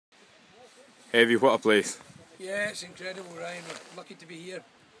Heavy, what a place. Yeah, it's incredible, Ryan. We're lucky to be here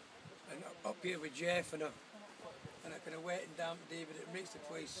and up here with Jeff on a kind of wet and damp day, but it makes the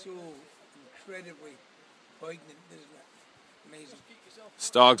place so incredibly poignant, isn't it? Amazing.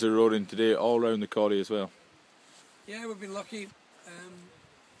 Stags are roaring today all round the Corrie as well. Yeah, we've been lucky.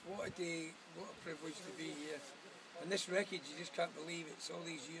 What a day, what a privilege to be here. And this wreckage, you just can't believe it's all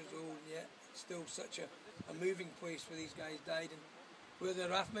these years old, and yet it's still such a moving place where these guys died, and where the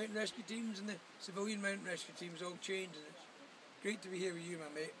RAF mountain rescue teams and the civilian mountain rescue teams all changed, and it's great to be here with you,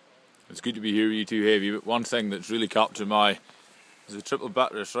 my mate. It's good to be here with you too, Heavy, but one thing that's really captured my eye is the triple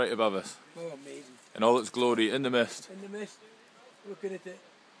buttress right above us. Oh, amazing. In all its glory, in the mist. In the mist, looking at it,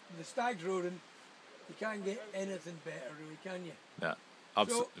 the stag's roaring, you can't get anything better really, can you? Yeah,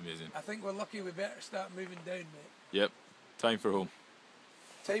 absolutely So, amazing. I think we're lucky we better start moving down, mate. Yep, time for home.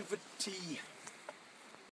 Time for tea.